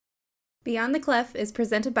Beyond the Clef is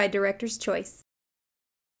presented by Director's Choice.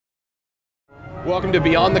 Welcome to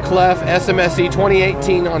Beyond the Clef SMSE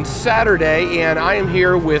 2018 on Saturday, and I am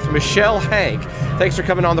here with Michelle Hank. Thanks for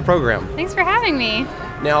coming on the program. Thanks for having me.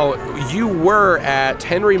 Now, you were at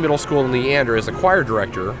Henry Middle School in Leander as a choir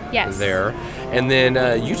director. Yes. There, and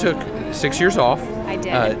then you took 6 years off. I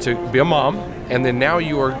did. To be a mom, and then now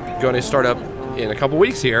you are going to start up in a couple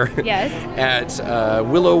weeks here. Yes. At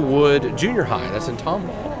Willow Wood Junior High. That's in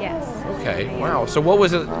Tomball. Yes. Okay, wow. So what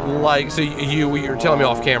was it like? So you were telling me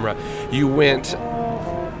off camera, the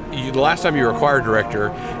last time you were a choir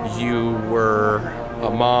director, you were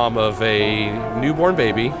a mom of a newborn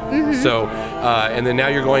baby. Mm-hmm. So, and then now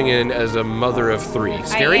you're going in as a mother of three.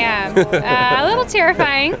 Scary? I am. A little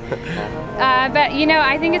terrifying. But you know,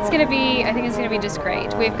 I think it's going to be just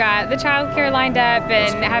great. We've got the child care lined up,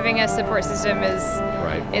 and having a support system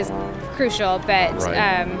is crucial. But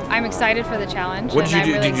I'm excited for the challenge. What did you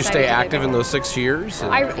do? Really did you stay active in those 6 years?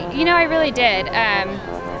 I really did.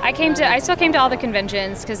 I still came to all the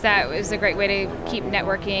conventions because that was a great way to keep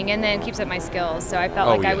networking and then keeps up my skills. So I felt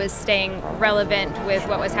like I was staying relevant with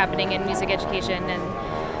what was happening in music education, and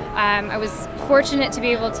I was fortunate to be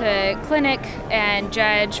able to clinic and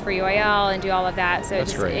judge for UIL and do all of that. So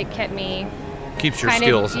it kept me keeps your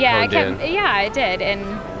skills honed in. Yeah, it did, and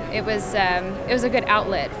it was a good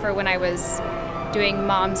outlet for when I was doing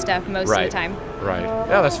mom stuff most of the time. Right.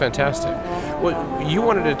 Yeah, that's fantastic. Well, you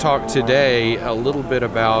wanted to talk today a little bit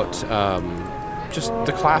about just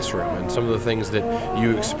the classroom and some of the things that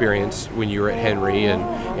you experienced when you were at Henry and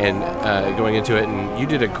going into it. And you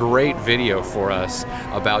did a great video for us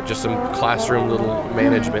about just some classroom little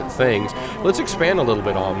management things. Let's expand a little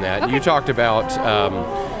bit on that. Okay. You talked about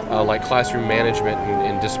like classroom management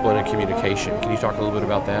and discipline and communication. Can you talk a little bit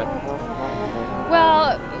about that?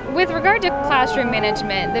 Well, with regard to classroom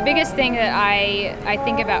management, the biggest thing that I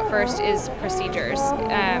think about first is procedures.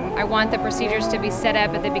 I want the procedures to be set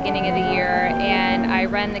up at the beginning of the year, and I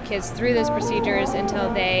run the kids through those procedures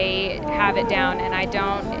until they have it down, and I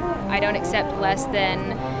don't accept less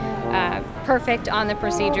than perfect on the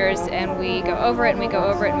procedures, and we go over it and we go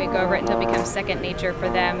over it and we go over it until it becomes second nature for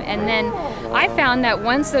them. And then I found that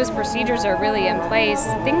once those procedures are really in place,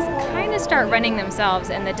 things kind of start running themselves,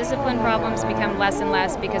 and the discipline problems become less and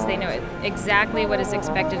less because they know exactly what is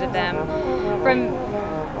expected of them. From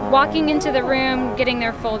walking into the room, getting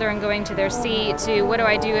their folder and going to their seat, to what do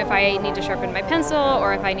I do if I need to sharpen my pencil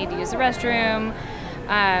or if I need to use the restroom.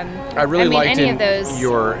 I really liked any of those.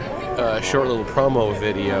 Your short little promo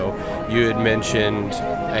video. You had mentioned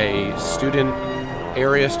a student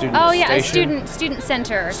station. Student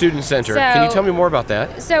center. Student center. Can you tell me more about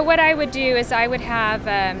that? So what I would do is I would have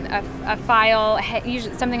a file,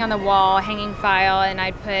 usually something on the wall, hanging file, and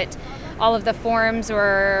I'd put all of the forms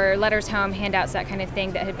or letters home, handouts, that kind of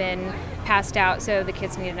thing that had been passed out. So the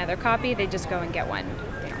kids need another copy, they just go and get one.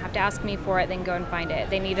 They don't have to ask me for it, they can go and find it.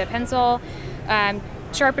 They need a pencil,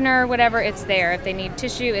 sharpener, whatever, it's there. If they need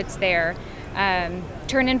tissue, it's there.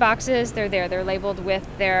 Turn-in boxes, they're there. They're labeled with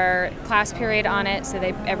their class period on it, so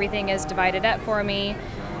everything is divided up for me.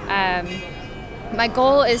 My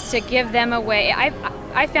goal is to give them a way.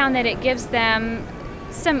 I found that it gives them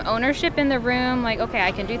some ownership in the room. Like, okay,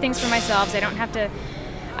 I can do things for myself. So I don't have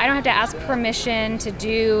to ask permission to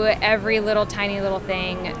do every little tiny little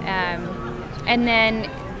thing. And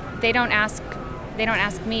then they don't ask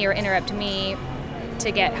me or interrupt me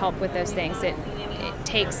to get help with those things. It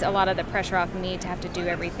takes a lot of the pressure off me to have to do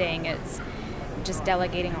everything. It's just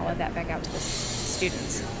delegating all of that back out to the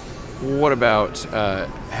students. What about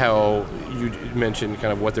how you mentioned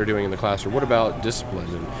kind of what they're doing in the classroom? What about discipline,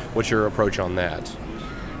 and what's your approach on that?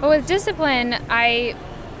 Well, with discipline, I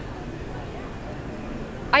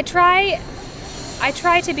try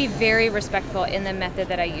to be very respectful in the method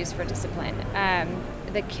that I use for discipline.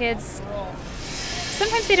 The kids,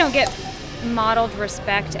 sometimes they don't get modeled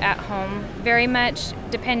respect at home very much,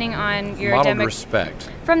 depending on your modeled respect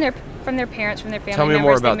from their parents, from their family members. Tell me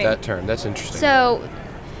more about that term. That's interesting. So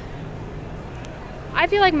I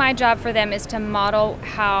feel like my job for them is to model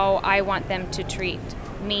how I want them to treat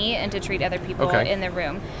me and to treat other people in the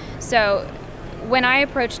room. So when I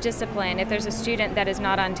approach discipline, if there's a student that is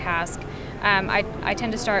not on task, I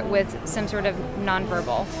tend to start with some sort of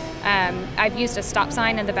nonverbal. I've used a stop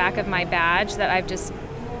sign in the back of my badge that I've just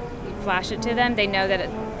flash it to them. They know that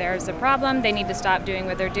there's a problem, they need to stop doing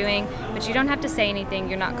what they're doing, but you don't have to say anything.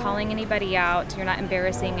 You're not calling anybody out, you're not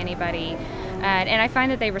embarrassing anybody, and I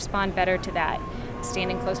find that they respond better to that.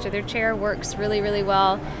 Standing close to their chair works really, really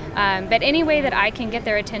well, but any way that I can get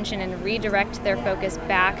their attention and redirect their focus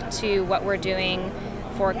back to what we're doing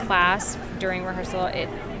for class during rehearsal,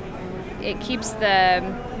 it keeps the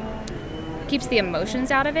keeps the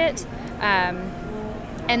emotions out of it.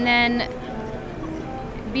 And then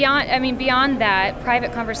beyond that,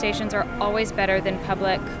 private conversations are always better than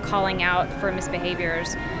public calling out for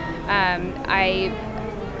misbehaviors. I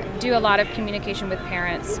do a lot of communication with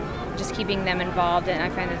parents, just keeping them involved, and I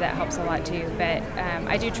find that helps a lot too. But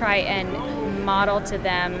I do try and model to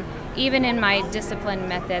them, even in my discipline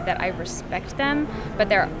method, that I respect them, but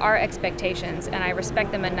there are expectations, and I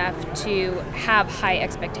respect them enough to have high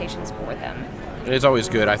expectations for them. It's always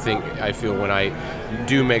good, I feel, when I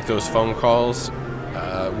do make those phone calls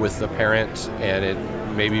with the parent, and it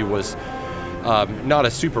maybe was not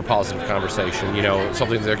a super positive conversation,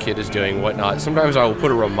 something that their kid is doing, whatnot. Sometimes I will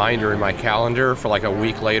put a reminder in my calendar for like a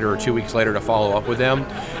week later or 2 weeks later to follow up with them,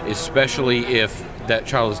 especially if that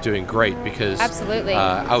child is doing great, because absolutely.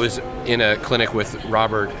 I was in a clinic with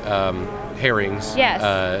Robert Herrings, yes,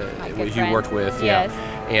 you worked with, yes.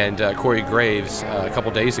 And Corey Graves a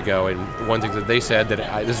couple days ago, and one thing that they said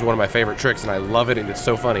this is one of my favorite tricks, and I love it, and it's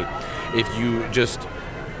so funny. If you just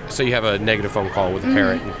say you have a negative phone call with a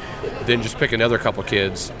parent, and then just pick another couple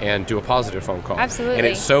kids and do a positive phone call. Absolutely. And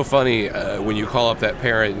it's so funny when you call up that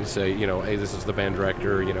parent and say, hey, this is the band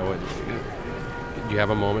director, and you have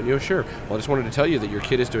a moment? Sure. Well, I just wanted to tell you that your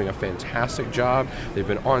kid is doing a fantastic job. They've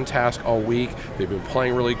been on task all week. They've been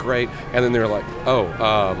playing really great. And then they're like,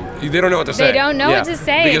 they don't know what to say. They don't know what to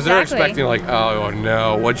say. Because they're expecting like, oh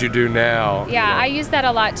no, what'd you do now? Yeah, I used that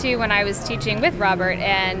a lot too when I was teaching with Robert,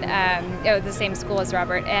 and the same school as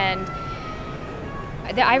Robert. And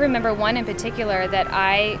I remember one in particular that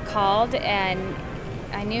I called, and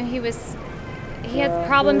I knew he had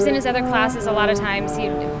problems in his other classes a lot of times.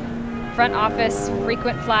 Front office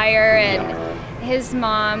frequent flyer, and his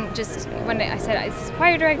mom just, when I said, "Is this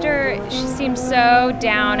choir director?" she seemed so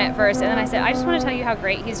down at first, and then I said, "I just want to tell you how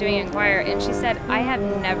great he's doing in choir," and she said, "I have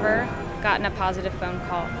never gotten a positive phone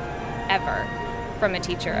call ever from a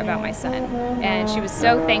teacher about my son," and she was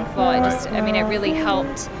so thankful. It really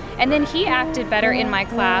helped. And then he acted better in my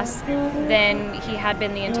class than he had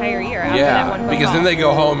been the entire year after that one phone because call. then they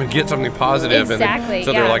go home and get something positive. Exactly, and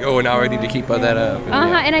so they're like, oh, now I need to keep that up.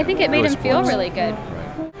 And I think it made him feel really good.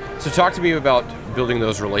 Right. So talk to me about building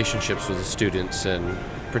those relationships with the students, and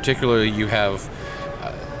particularly you have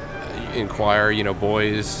in choir,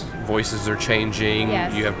 boys' voices are changing.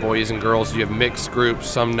 Yes. You have boys and girls. You have mixed groups,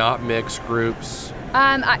 some not mixed groups.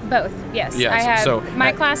 Both, yes. Yes. I have, so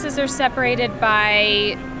my classes are separated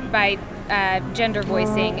by gender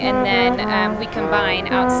voicing, and then we combine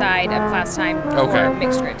outside of class time for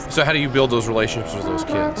mixed groups. So how do you build those relationships with those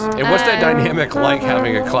kids? And what's that dynamic like,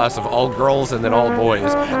 having a class of all girls and then all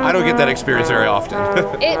boys? I don't get that experience very often.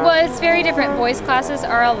 It was very different. Boys' classes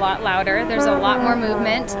are a lot louder. There's a lot more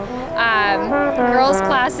movement. Girls'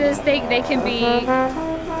 classes, they can be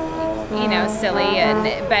silly,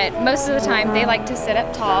 but most of the time they like to sit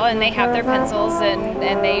up tall, and they have their pencils, and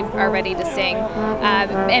they are ready to sing.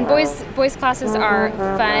 And boys' classes are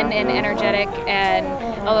fun and energetic and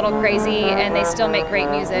a little crazy, and they still make great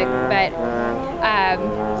music, but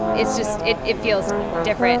it's just it feels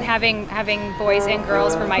different. Having boys and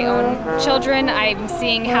girls for my own children, I'm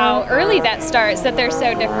seeing how early that starts, that they're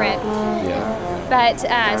so different. Yeah. But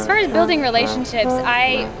as far as building relationships,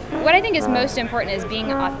 what I think is most important is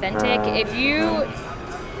being authentic.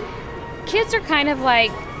 Kids are kind of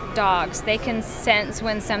like dogs. They can sense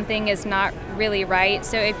when something is not really right.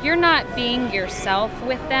 So if you're not being yourself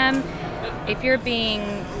with them, if you're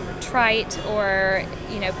being trite or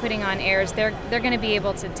putting on airs, they're going to be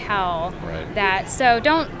able to tell that. So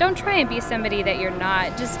don't try and be somebody that you're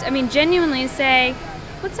not. Just genuinely say,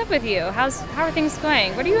 "What's up with you? How are things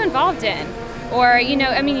going? What are you involved in?" Or,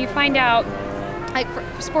 you find out, like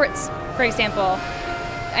for sports, for example,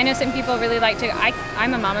 I know some people really like to,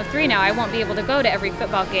 I'm a mom of 3 now, I won't be able to go to every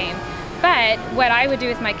football game. But what I would do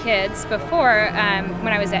with my kids before,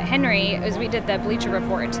 when I was at Henry, is we did the Bleacher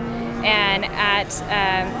Report. And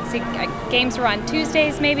games were on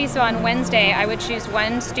Tuesdays maybe, so on Wednesday I would choose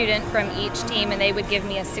one student from each team, and they would give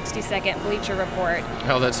me a 60-second Bleacher Report.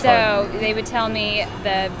 Oh, that's fun. So they would tell me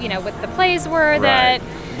what the plays were that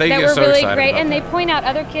were really so great, and that. They point out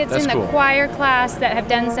other kids in the cool. choir class that have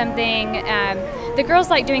done something. The girls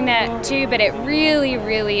like doing that too, but it really,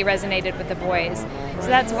 really resonated with the boys. So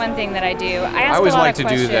that's one thing that I do. I always like to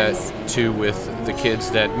do that too with the kids,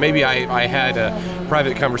 that maybe I had a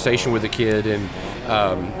private conversation with a kid, and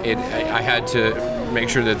I had to make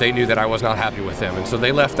sure that they knew that I was not happy with them, and so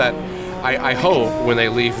they left that I hope when they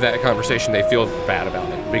leave that conversation they feel bad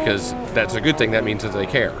about it, because that's a good thing. That means that they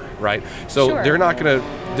care, right? So Sure. they're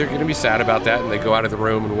gonna be sad about that, and they go out of the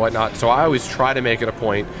room and whatnot. So I always try to make it a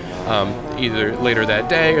point, either later that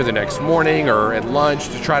day or the next morning or at lunch,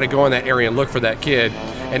 to try to go in that area and look for that kid,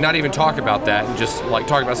 and not even talk about that, and just like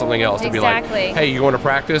talk about something else. To be like, Exactly. hey, you want to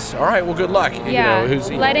practice? All right, well, good luck. Yeah, You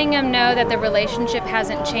know, letting them know that the relationship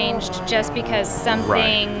hasn't changed just because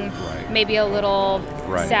something maybe a little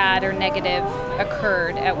sad or negative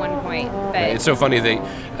occurred at one point. But it's so funny, they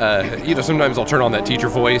sometimes I'll turn on that teacher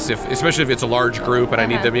voice, especially if it's a large group and I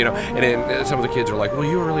need them, and then some of the kids are like, well,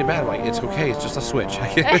 you were really bad. I'm like, it's okay, it's just a switch.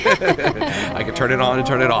 I can turn it on and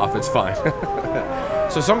turn it off, it's fine.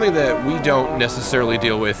 So something that we don't necessarily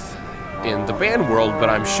deal with in the band world, but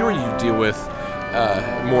I'm sure you deal with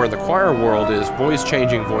more in the choir world, is boys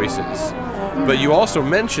changing voices. But you also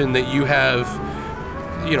mentioned that you have,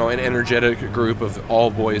 an energetic group of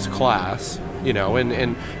all boys class,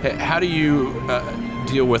 and how do you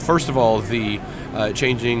deal with, first of all, the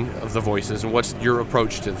changing of the voices, and what's your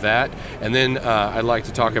approach to that? And then I'd like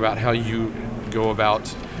to talk about how you go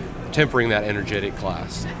about tempering that energetic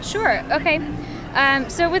class. Sure, okay.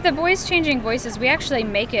 So with the boys changing voices, we actually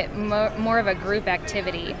make it more of a group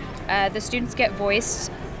activity. The students get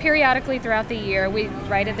voiced periodically throughout the year.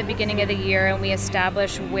 Right at the beginning of the year, and we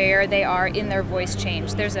establish where they are in their voice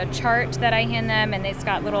change. There's a chart that I hand them, and it's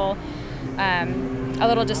got a little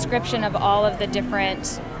description of all of the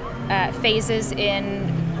different phases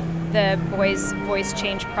in the boys' voice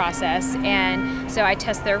change process. And so I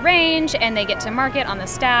test their range, and they get to mark it on the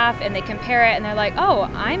staff, and they compare it, and they're like, oh,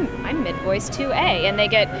 I'm mid-voice 2A.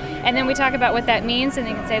 And then we talk about what that means, and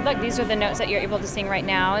they can say, look, these are the notes that you're able to sing right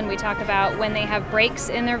now. And we talk about when they have breaks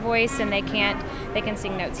in their voice and they can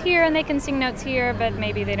sing notes here and they can sing notes here, but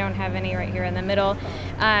maybe they don't have any right here in the middle.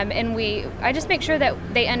 I just make sure that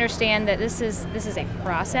they understand that this is a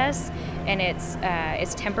process, and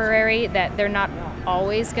it's temporary, that they're not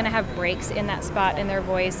always going to have breaks in that spot in their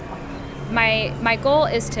voice. My goal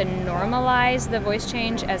is to normalize the voice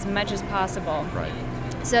change as much as possible, right,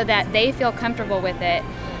 so that they feel comfortable with it.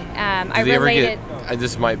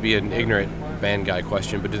 This might be an ignorant band guy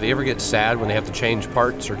question, but do they ever get sad when they have to change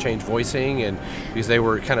parts or change voicing, and because they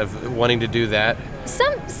were kind of wanting to do that?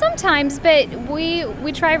 Sometimes, but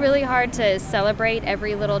we try really hard to celebrate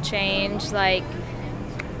every little change. Like,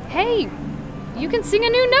 hey, you can sing a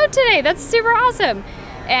new note today. That's super awesome.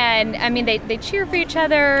 And I mean, they cheer for each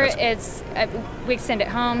other. It's we send it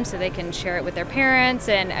home so they can share it with their parents,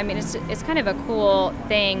 and I mean, it's kind of a cool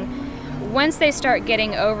thing. Once they start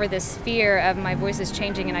getting over this fear of my voice is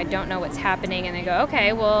changing and I don't know what's happening, and they go,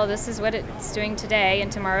 okay, well, this is what it's doing today, and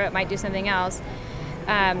tomorrow it might do something else.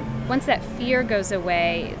 Once that fear goes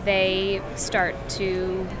away, they start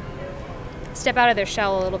to step out of their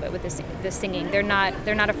shell a little bit with the singing. They're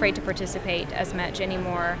not afraid to participate as much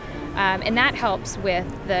anymore, and that helps with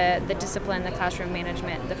the discipline, the classroom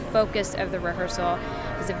management, the focus of the rehearsal.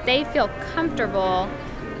 Because if they feel comfortable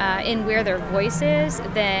in where their voice is,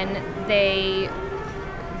 then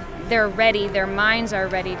they're ready. Their minds are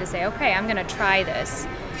ready to say, okay, I'm going to try this.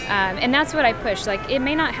 And that's what I push. Like, it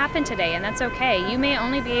may not happen today, and that's okay. You may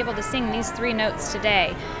only be able to sing these 3 notes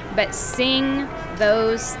today, but sing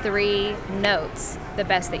those 3 notes the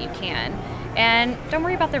best that you can. And don't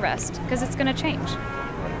worry about the rest, because it's going to change.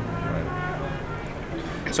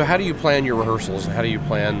 So how do you plan your rehearsals? How do you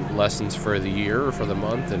plan lessons for the year or for the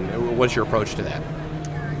month? And what's your approach to that?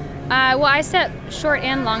 Well, I set short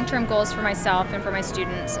and long-term goals for myself and for my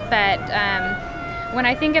students, but when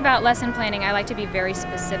I think about lesson planning, I like to be very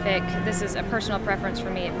specific. This is a personal preference for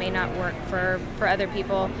me. It may not work for other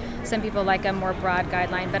people. Some people like a more broad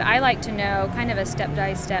guideline, but I like to know kind of a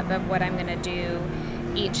step-by-step of what I'm going to do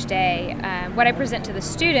each day. What I present to the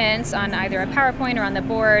students on either a PowerPoint or on the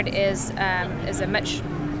board is a much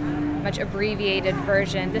abbreviated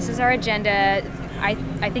version. This is our agenda.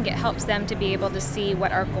 I think it helps them to be able to see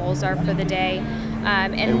what our goals are for the day.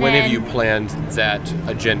 And when have you planned that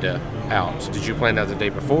agenda out? Did you plan that the day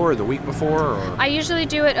before or the week before? Or? I usually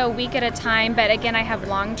do it a week at a time, but again, I have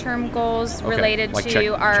long-term goals related like to check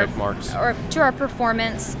marks. Or to our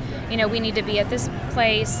performance. You know, we need to be at this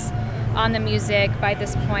place on the music by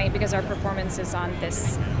this point because our performance is on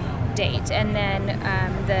this date, and then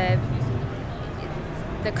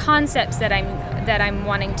the concepts that I'm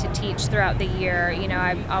wanting to teach throughout the year. You know,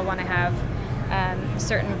 I want to have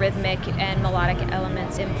certain rhythmic and melodic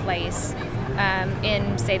elements in place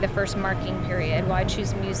in, say, the first marking period. Well, I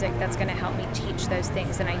choose music that's going to help me teach those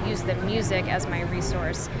things, and I use the music as my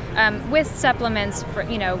resource with supplements for,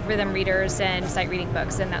 rhythm readers and sight reading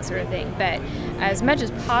books and that sort of thing. But as much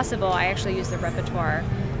as possible, I actually use the repertoire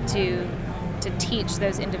to teach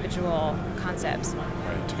those individual concepts.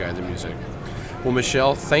 Right, to guide the music. Well,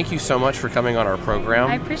 Michelle, thank you so much for coming on our program.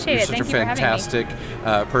 I appreciate it. You're Thank such a fantastic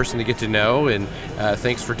person to get to know, and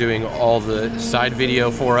thanks for doing all the side video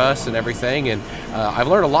for us and everything. And I've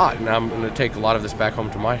learned a lot, and I'm going to take a lot of this back home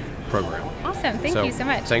to my program. Awesome. Thank you so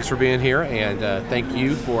much. Thanks for being here, and thank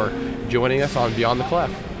you for joining us on Beyond the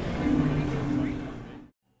Clef.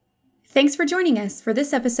 Thanks for joining us for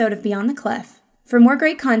this episode of Beyond the Clef. For more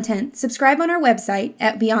great content, subscribe on our website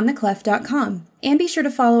at beyondtheclef.com. And be sure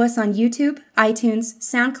to follow us on YouTube, iTunes,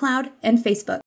 SoundCloud, and Facebook.